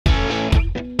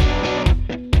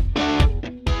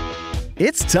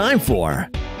It's time for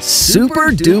Super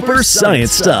Duper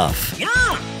Science Stuff. Yeah!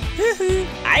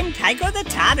 I'm Tycho the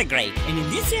Tardigrade, and in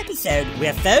this episode,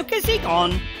 we're focusing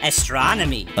on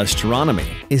astronomy. Astronomy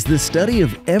is the study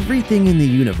of everything in the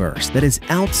universe that is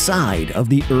outside of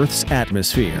the Earth's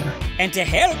atmosphere. And to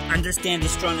help understand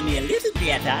astronomy a little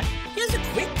better, here's a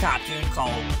quick cartoon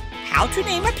called How to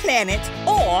Name a Planet,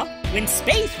 or When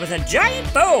Space Was a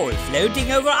Giant Ball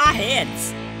Floating Over Our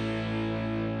Heads.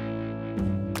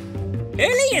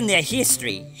 Early in their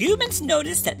history, humans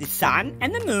noticed that the sun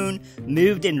and the moon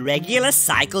moved in regular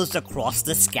cycles across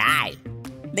the sky.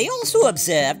 They also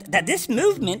observed that this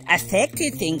movement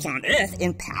affected things on Earth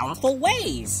in powerful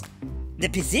ways. The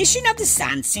position of the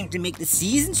sun seemed to make the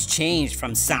seasons change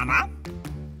from summer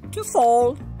to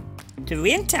fall to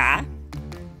winter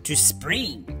to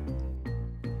spring.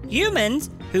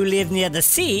 Humans who lived near the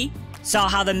sea saw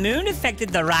how the moon affected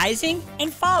the rising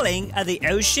and falling of the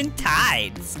ocean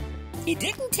tides. It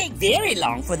didn't take very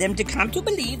long for them to come to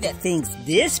believe that things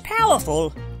this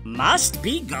powerful must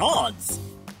be gods.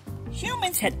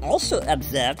 Humans had also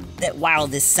observed that while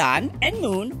the sun and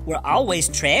moon were always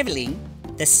traveling,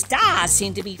 the stars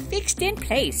seemed to be fixed in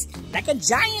place like a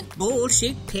giant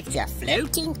ball-shaped picture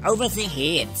floating over their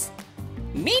heads.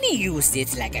 Many used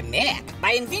it like a map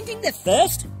by inventing the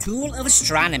first tool of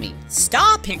astronomy,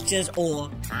 star pictures or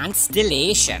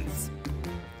constellations.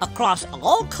 Across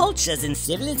all cultures and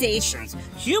civilizations,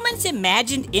 humans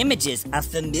imagined images of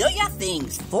familiar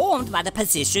things formed by the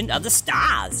position of the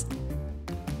stars.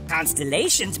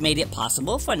 Constellations made it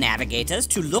possible for navigators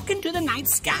to look into the night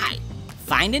sky,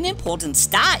 find an important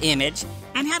star image,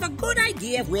 and have a good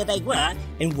idea of where they were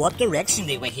and what direction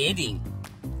they were heading.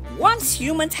 Once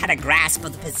humans had a grasp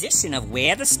of the position of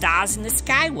where the stars in the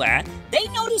sky were, they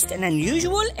noticed an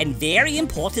unusual and very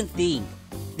important thing.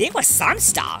 There were some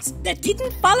stars that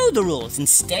didn't follow the rules and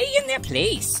stay in their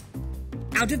place.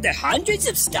 Out of the hundreds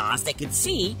of stars they could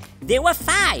see, there were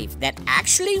 5 that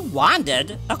actually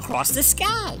wandered across the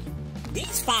sky.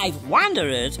 These 5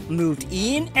 wanderers moved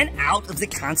in and out of the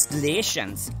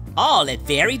constellations, all at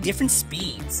very different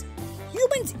speeds.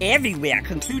 Humans everywhere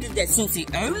concluded that since the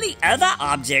only other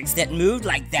objects that moved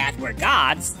like that were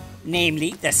gods,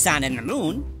 namely the sun and the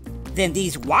moon, then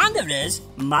these wanderers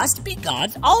must be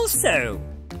gods also.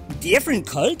 Different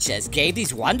cultures gave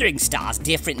these wandering stars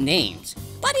different names,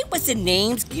 but it was the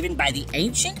names given by the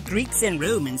ancient Greeks and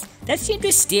Romans that seem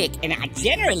to stick and are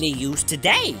generally used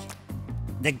today.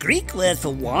 The Greek word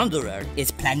for wanderer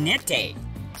is planete,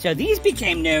 so these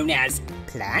became known as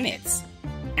planets.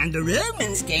 And the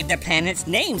Romans gave the planets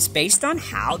names based on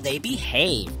how they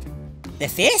behaved. The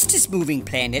fastest moving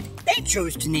planet they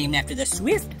chose to name after the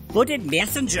swift-footed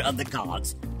messenger of the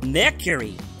gods,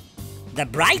 Mercury. The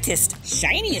brightest,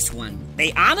 shiniest one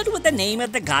they honored with the name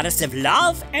of the goddess of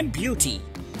love and beauty,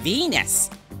 Venus.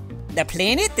 The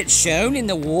planet that shone in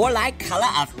the warlike color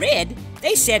of red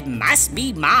they said must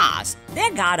be Mars, their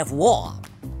god of war.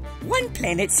 One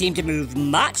planet seemed to move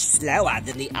much slower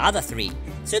than the other 3,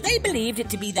 so they believed it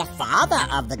to be the father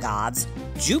of the gods,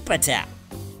 Jupiter.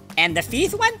 And the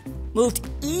 5th one moved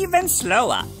even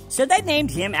slower, so they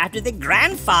named him after the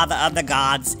grandfather of the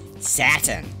gods,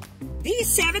 Saturn.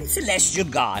 These 7 celestial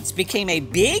gods became a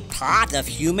big part of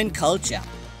human culture.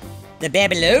 The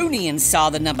Babylonians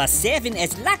saw the number 7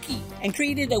 as lucky and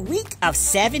created a week of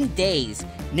 7 days,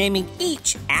 naming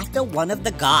each after one of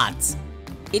the gods.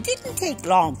 It didn't take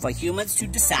long for humans to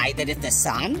decide that if the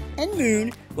sun and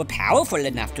moon were powerful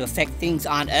enough to affect things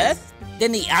on Earth,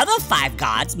 then the other 5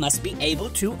 gods must be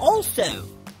able to also.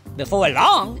 Before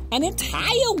long, an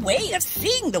entire way of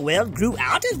seeing the world grew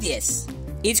out of this.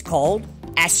 It's called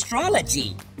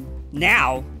astrology.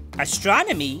 Now,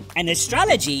 astronomy and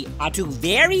astrology are 2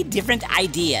 very different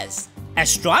ideas.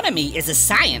 Astronomy is a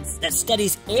science that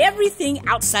studies everything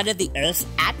outside of the Earth's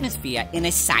atmosphere in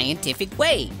a scientific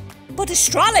way. But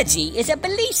astrology is a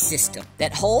belief system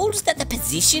that holds that the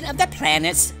position of the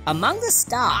planets among the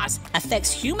stars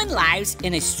affects human lives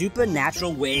in a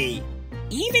supernatural way.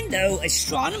 Even though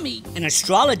astronomy and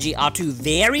astrology are 2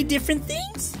 very different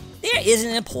things, there is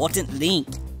an important link.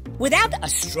 Without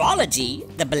astrology,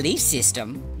 the belief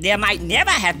system, there might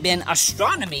never have been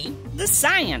astronomy, the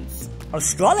science.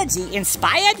 Astrology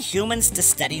inspired humans to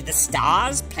study the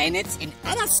stars, planets, and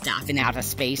other stuff in outer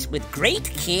space with great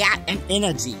care and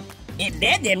energy. It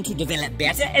led them to develop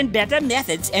better and better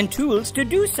methods and tools to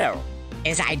do so.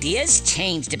 As ideas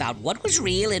changed about what was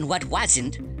real and what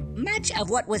wasn't, much of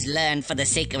what was learned for the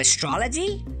sake of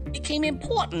astrology became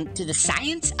important to the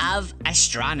science of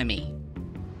astronomy.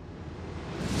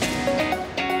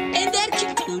 And that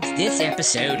concludes this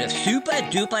episode of Super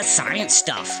Duper Science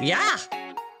Stuff, yeah?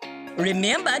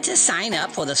 Remember to sign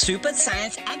up for the Super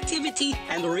Science Activity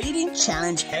and Reading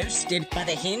Challenge hosted by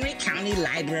the Henry County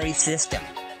Library System.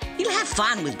 You'll have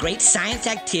fun with great science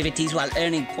activities while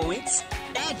earning points,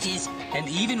 badges, and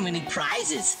even winning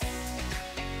prizes.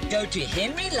 Go to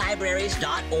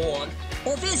henrylibraries.org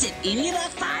or visit any of our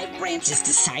 5 branches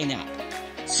to sign up.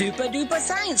 Super Duper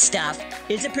Science Stuff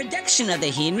is a production of the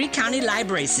Henry County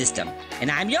Library System, and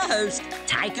I'm your host,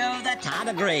 Tycho the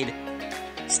Tardigrade.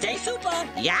 Stay super,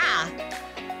 yeah!